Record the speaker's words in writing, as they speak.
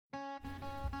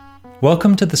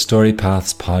Welcome to the Story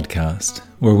Paths podcast,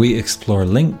 where we explore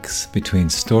links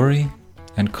between story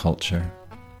and culture.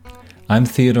 I'm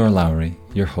Theodore Lowry,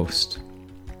 your host.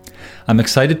 I'm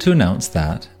excited to announce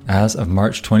that, as of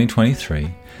March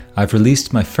 2023, I've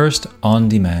released my first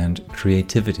on-demand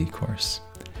creativity course.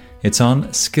 It's on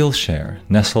Skillshare,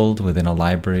 nestled within a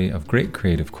library of great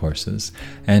creative courses,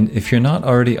 and if you're not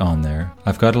already on there,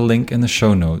 I've got a link in the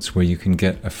show notes where you can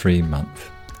get a free month.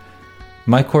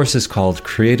 My course is called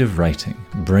Creative Writing,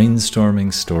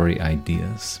 Brainstorming Story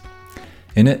Ideas.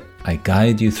 In it, I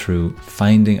guide you through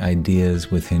finding ideas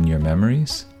within your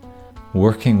memories,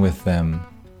 working with them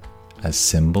as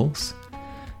symbols,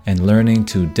 and learning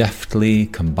to deftly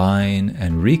combine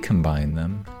and recombine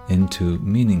them into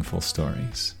meaningful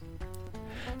stories.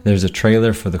 There's a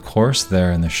trailer for the course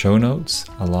there in the show notes,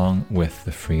 along with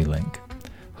the free link.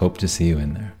 Hope to see you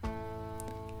in there.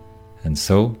 And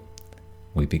so,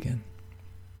 we begin.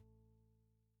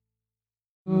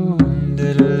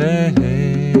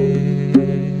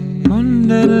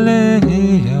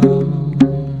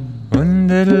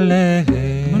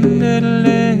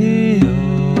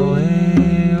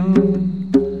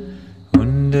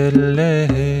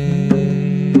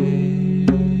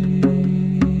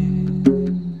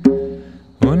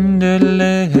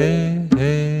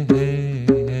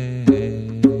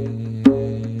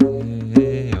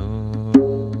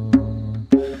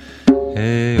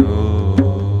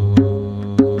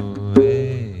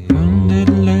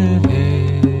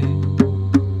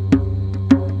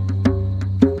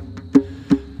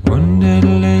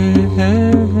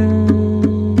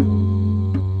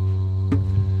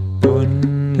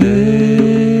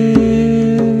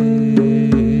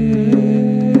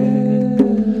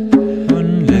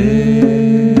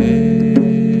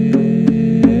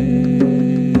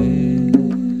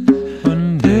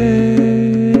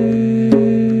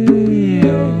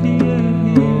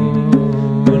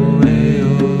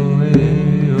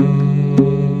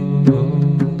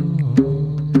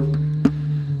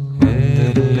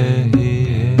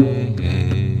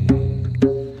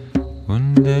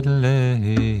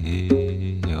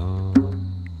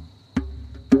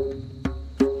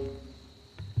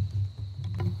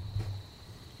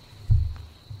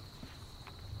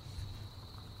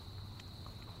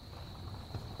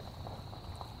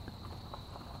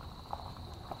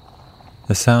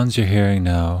 The sounds you're hearing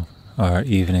now are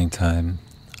evening time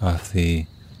off the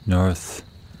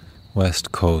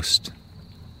northwest coast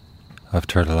of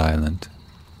Turtle Island.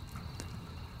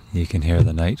 You can hear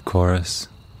the night chorus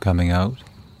coming out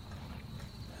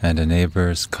and a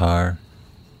neighbor's car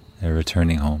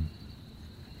returning home.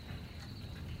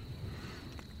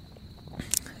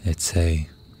 It's a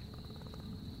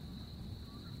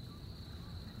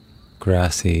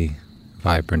grassy,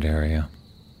 vibrant area.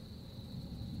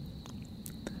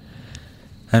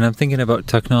 And I'm thinking about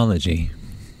technology.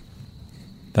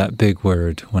 That big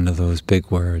word, one of those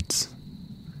big words.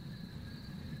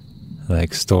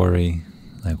 Like story,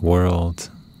 like world,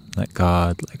 like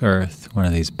God, like earth, one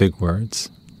of these big words.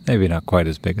 Maybe not quite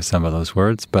as big as some of those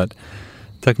words, but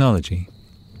technology,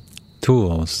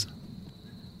 tools,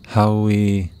 how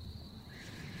we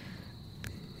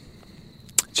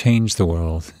change the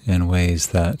world in ways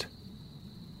that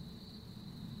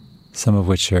some of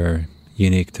which are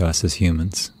unique to us as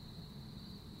humans,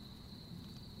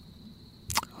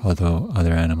 although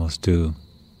other animals do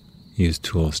use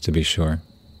tools, to be sure,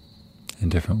 in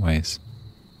different ways.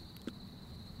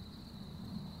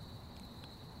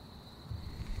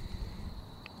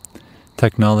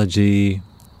 Technology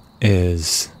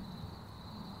is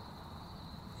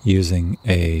using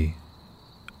a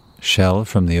shell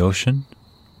from the ocean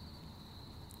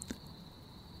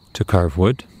to carve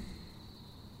wood.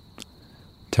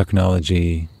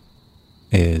 Technology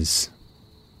is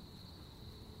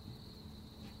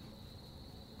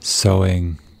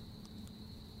sewing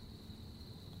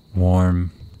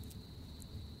warm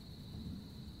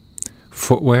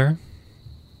footwear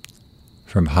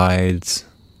from hides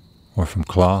or from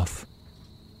cloth.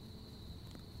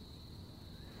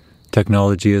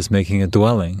 Technology is making a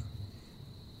dwelling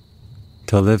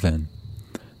to live in,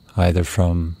 either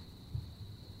from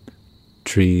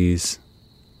trees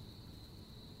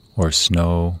or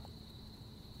snow,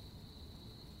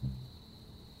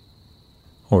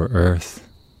 or earth,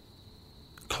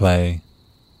 clay.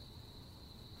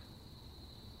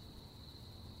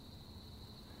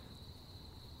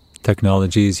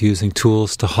 Technology is using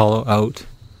tools to hollow out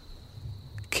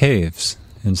caves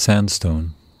in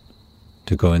sandstone,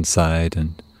 to go inside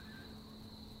and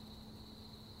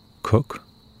cook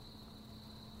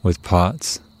with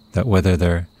pots that, whether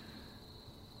they're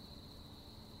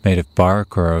made of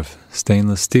bark or of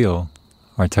stainless steel,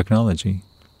 our technology.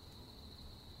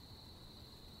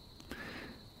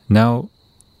 Now,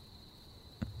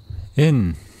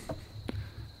 in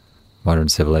modern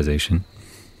civilization,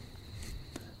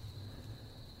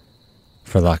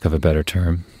 for lack of a better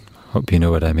term, hope you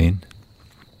know what I mean,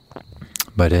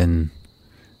 but in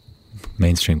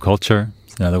mainstream culture,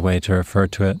 it's another way to refer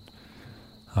to it,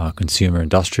 consumer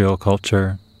industrial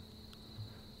culture,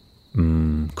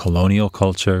 colonial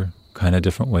culture, kind of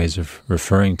different ways of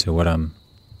referring to what I'm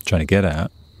trying to get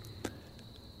at.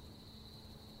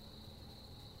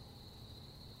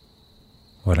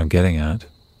 What I'm getting at.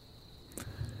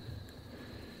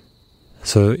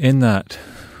 So in that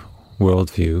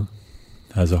worldview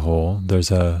as a whole,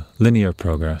 there's a linear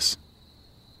progress.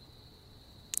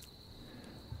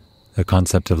 The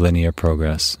concept of linear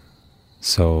progress.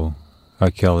 So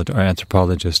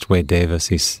anthropologist Wade Davis,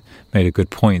 he's made a good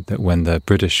point that when the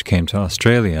British came to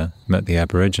Australia, met the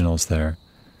Aboriginals there,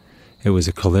 it was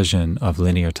a collision of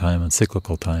linear time and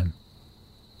cyclical time,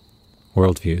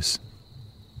 worldviews.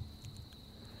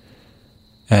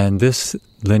 And this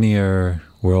linear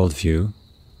worldview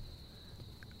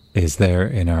is there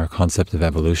in our concept of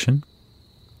evolution,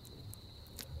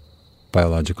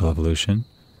 biological evolution.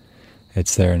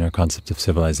 It's there in our concept of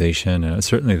civilization, and it's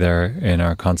certainly there in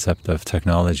our concept of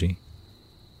technology.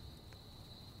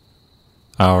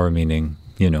 Our meaning,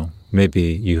 maybe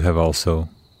you have also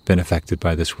been affected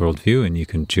by this worldview, and you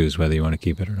can choose whether you want to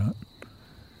keep it or not.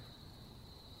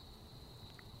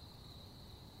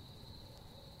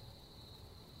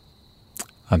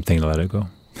 I'm thinking to let it go.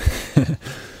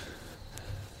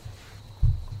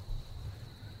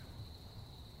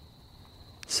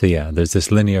 So there's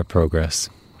this linear progress.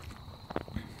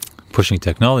 Pushing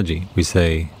technology, we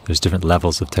say there's different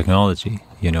levels of technology.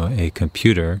 A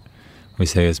computer, we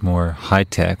say, is more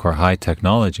high-tech or high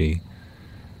technology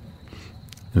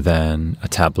than a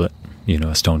tablet,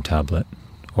 a stone tablet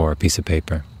or a piece of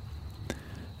paper.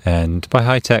 And by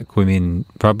high-tech, we mean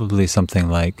probably something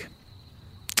like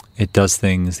it does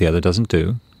things the other doesn't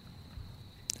do.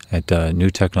 New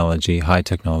technology, high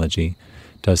technology,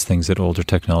 does things that older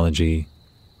technology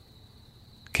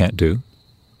can't do.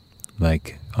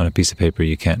 Like on a piece of paper,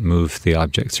 you can't move the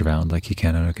objects around like you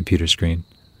can on a computer screen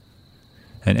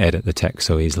and edit the text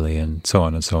so easily, and so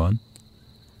on and so on.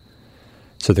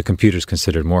 So the computer is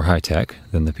considered more high-tech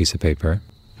than the piece of paper.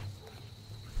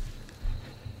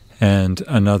 And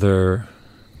another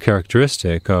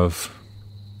characteristic of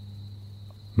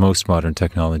most modern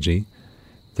technology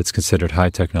that's considered high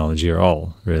technology, or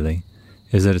all really,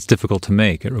 is that it's difficult to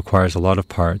make. It requires a lot of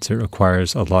parts. It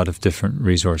requires a lot of different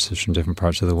resources from different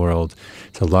parts of the world.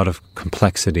 There's a lot of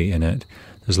complexity in it.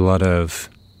 There's a lot of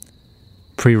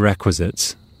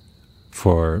prerequisites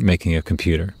for making a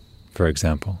computer, for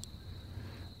example.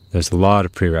 There's a lot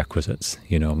of prerequisites,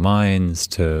 mines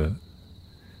for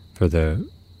the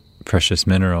precious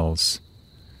minerals,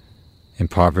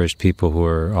 impoverished people who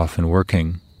are often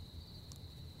working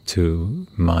to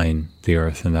mine the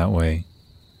earth in that way.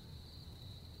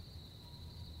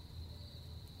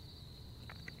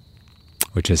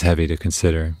 Which is heavy to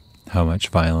consider, how much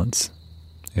violence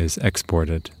is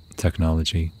exported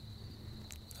technology,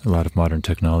 a lot of modern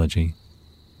technology.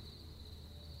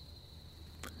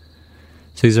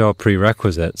 So these are all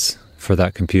prerequisites for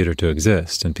that computer to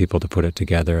exist and people to put it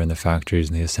together, and the factories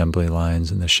and the assembly lines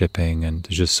and the shipping, and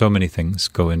there's just so many things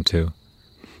go into,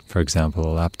 for example,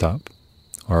 a laptop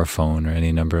or a phone or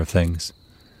any number of things.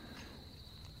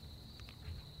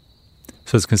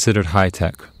 So it's considered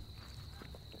high-tech.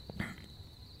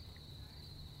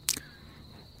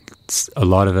 It's a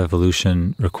lot of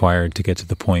evolution required to get to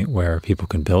the point where people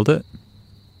can build it,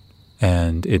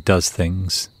 and it does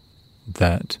things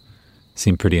that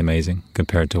seem pretty amazing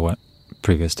compared to what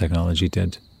previous technology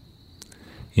did.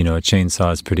 A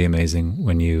chainsaw is pretty amazing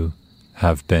when you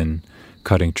have been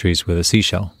cutting trees with a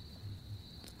seashell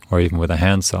or even with a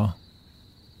handsaw.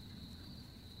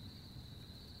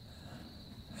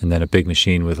 And then a big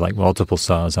machine with multiple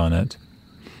saws on it,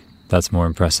 that's more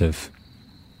impressive.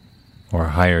 Or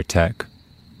higher tech,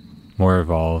 more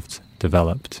evolved,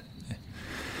 developed,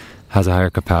 has a higher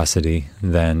capacity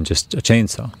than just a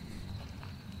chainsaw.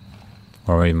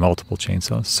 Or even multiple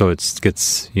chainsaws. So it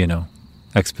gets,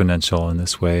 exponential in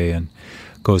this way, and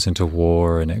goes into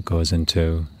war, and it goes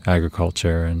into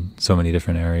agriculture and so many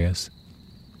different areas.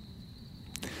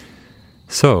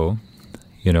 So,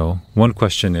 one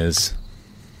question is,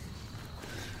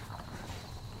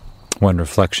 one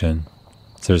reflection,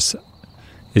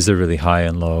 is there really high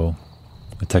and low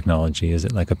with technology? Is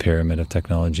it like a pyramid of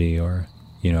technology, or,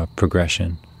 a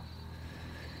progression?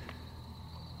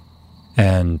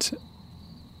 And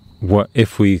what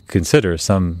if we consider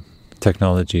some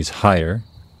technology is higher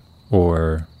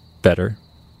or better,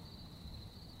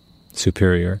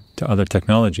 superior to other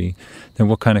technology, then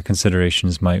what kind of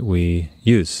considerations might we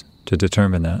use to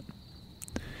determine that?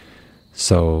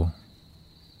 So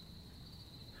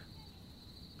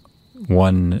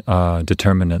one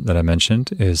determinant that I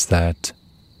mentioned is that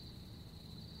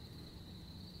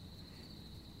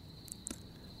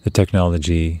the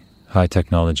technology, high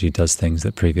technology, does things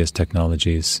that previous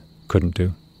technologies couldn't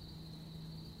do.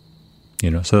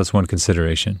 So that's one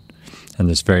consideration. And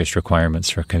there's various requirements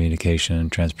for communication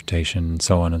and transportation and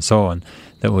so on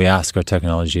that we ask our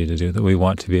technology to do, that we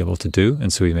want to be able to do,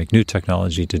 and so we make new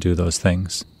technology to do those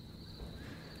things.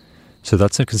 So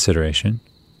that's a consideration.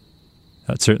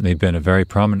 That's certainly been a very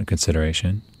prominent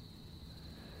consideration.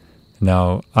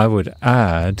 Now, I would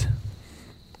add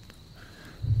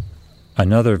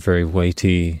another very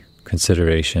weighty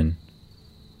consideration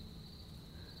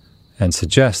and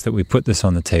suggest that we put this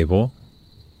on the table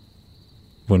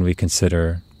when we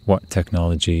consider what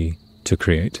technology to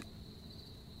create.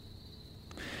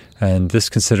 And this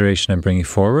consideration I'm bringing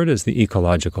forward is the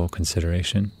ecological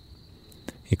consideration.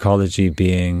 Ecology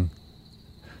being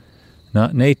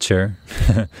not nature,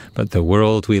 but the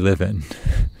world we live in,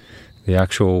 the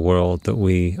actual world that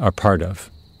we are part of,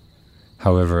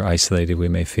 however isolated we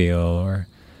may feel, or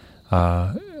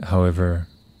however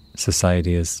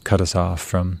society has cut us off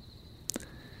from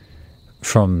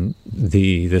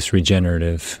this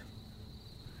regenerative,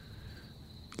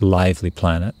 lively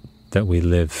planet that we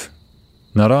live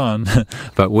not on,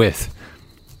 but with.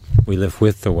 We live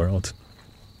with the world.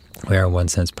 We are in one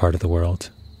sense part of the world.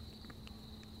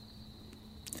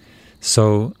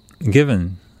 So,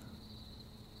 given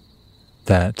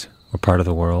that we're part of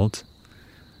the world,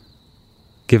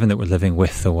 given that we're living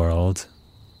with the world,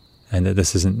 and that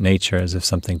this isn't nature as if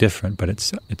something different, but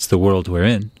it's the world we're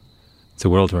in, it's the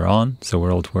world we're on, it's the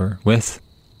world we're with,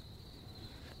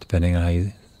 depending on how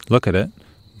you look at it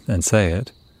and say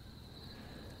it.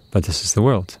 But this is the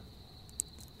world.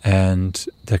 And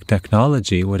the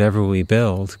technology, whatever we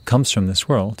build, comes from this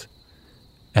world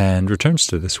and returns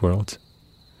to this world.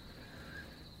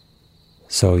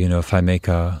 So, if I make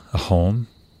a home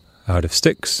out of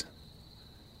sticks,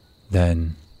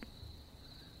 then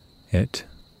it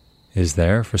is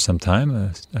there for some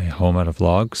time, a home out of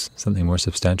logs, something more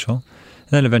substantial, and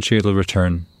then eventually it'll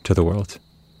return to the world.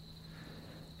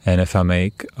 And if I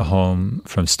make a home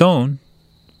from stone,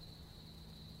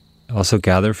 I also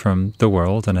gather from the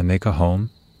world and I make a home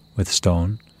with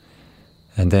stone,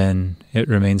 and then it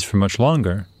remains for much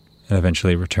longer and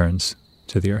eventually returns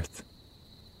to the earth,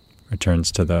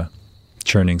 returns to the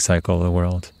churning cycle of the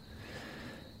world.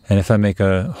 And if I make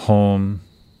a home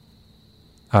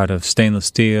out of stainless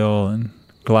steel and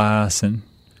glass and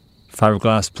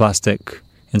fiberglass, plastic,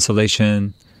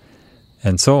 insulation,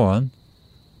 and so on,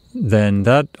 then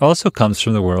that also comes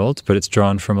from the world, but it's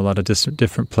drawn from a lot of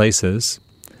different places,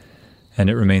 and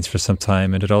it remains for some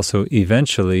time, and it also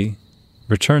eventually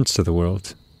returns to the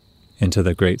world, into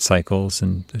the great cycles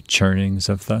and the churnings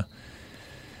of the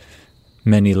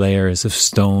many layers of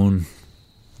stone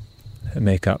that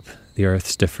make up the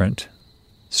Earth's different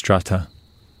strata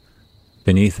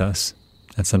beneath us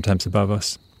and sometimes above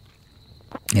us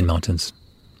in mountains.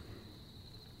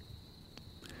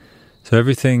 So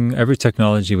every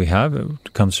technology we have,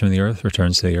 it comes from the Earth,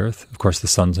 returns to the Earth. Of course, the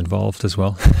sun's involved as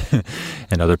well,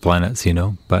 and other planets,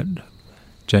 but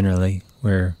generally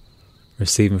we're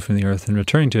receiving from the Earth and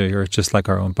returning to the Earth just like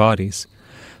our own bodies.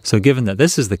 So given that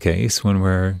this is the case when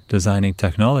we're designing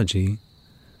technology,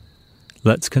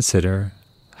 let's consider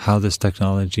how this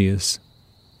technology is,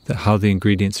 how the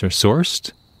ingredients are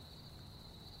sourced,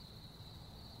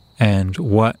 and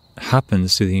what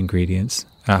happens to the ingredients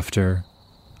after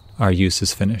our use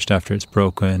is finished, after it's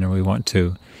broken or we want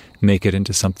to make it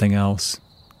into something else.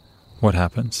 What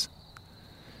happens?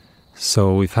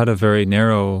 So we've had a very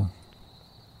narrow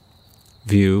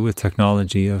view with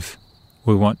technology of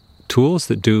we want tools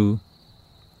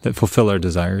that fulfill our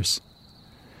desires.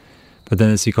 But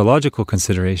then this ecological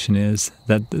consideration is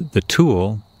that the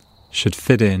tool should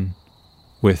fit in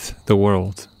with the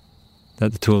world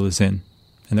that the tool is in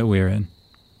and that we're in.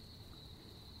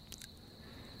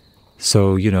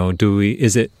 So,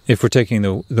 if we're taking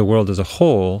the world as a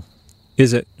whole,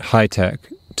 is it high tech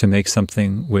to make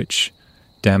something which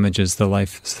damages the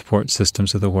life support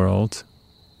systems of the world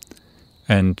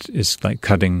and is like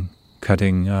cutting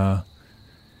the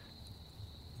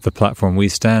platform we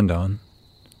stand on?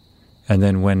 And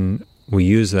then when we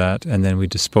use that and then we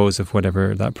dispose of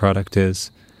whatever that product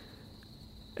is,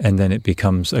 and then it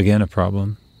becomes again a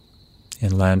problem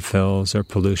in landfills or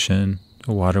pollution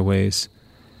or waterways.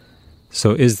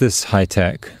 So is this high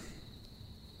tech?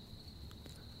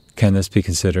 Can this be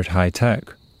considered high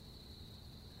tech?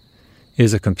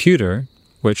 Is a computer,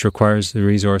 which requires the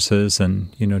resources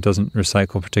and, doesn't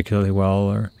recycle particularly well,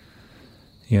 or,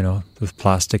 with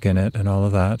plastic in it and all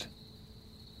of that,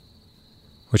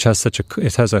 which has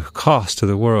it has a cost to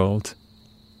the world,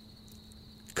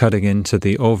 cutting into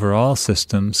the overall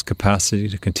system's capacity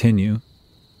to continue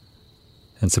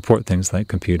and support things like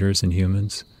computers and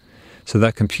humans. So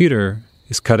that computer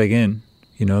is cutting in,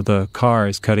 the car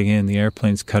is cutting in, the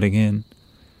airplane's cutting in,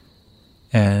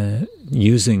 and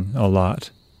using a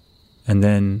lot. And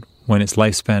then when its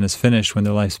lifespan is finished, when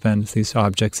the lifespan of these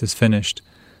objects is finished,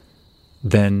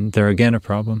 then they're again a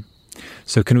problem.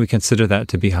 So can we consider that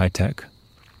to be high tech?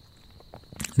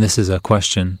 This is a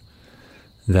question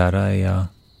that I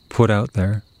put out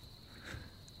there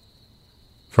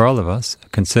for all of us,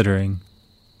 considering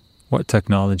what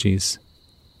technologies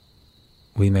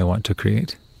we may want to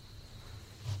create.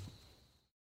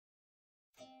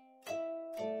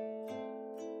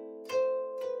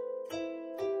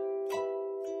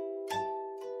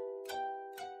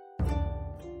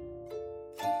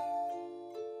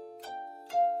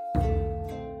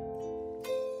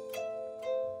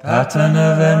 Pattern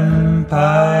of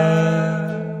empire,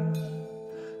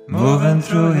 moving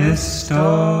through history,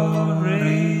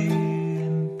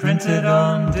 printed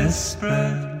on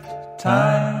disparate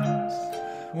times.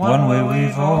 One way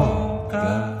we've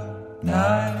organized.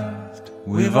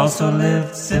 We've also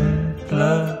lived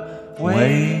simpler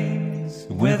ways,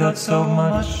 without so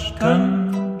much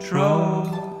control.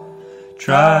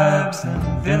 Tribes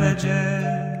and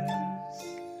villages,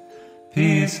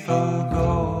 peaceful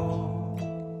goals.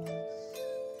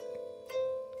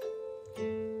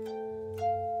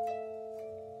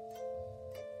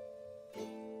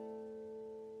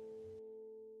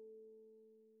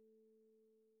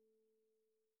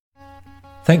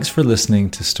 Thanks for listening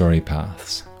to Story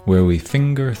Paths, where we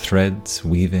finger threads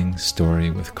weaving story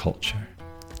with culture.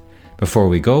 Before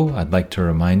we go, I'd like to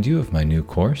remind you of my new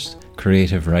course,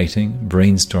 Creative Writing,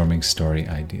 Brainstorming Story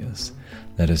Ideas,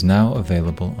 that is now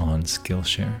available on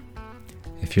Skillshare.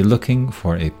 If you're looking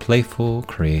for a playful,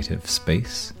 creative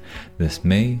space, this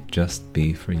may just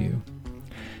be for you.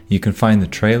 You can find the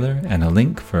trailer and a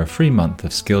link for a free month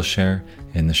of Skillshare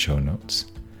in the show notes.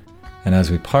 And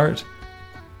as we part,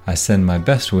 I send my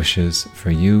best wishes for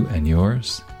you and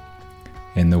yours.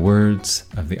 In the words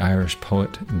of the Irish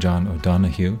poet John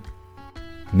O'Donoghue,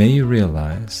 may you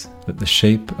realize that the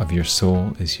shape of your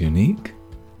soul is unique,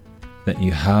 that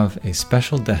you have a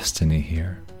special destiny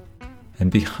here, and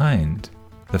behind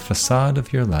the facade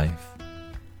of your life,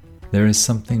 there is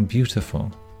something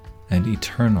beautiful and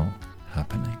eternal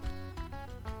happening.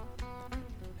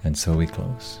 And so we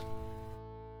close.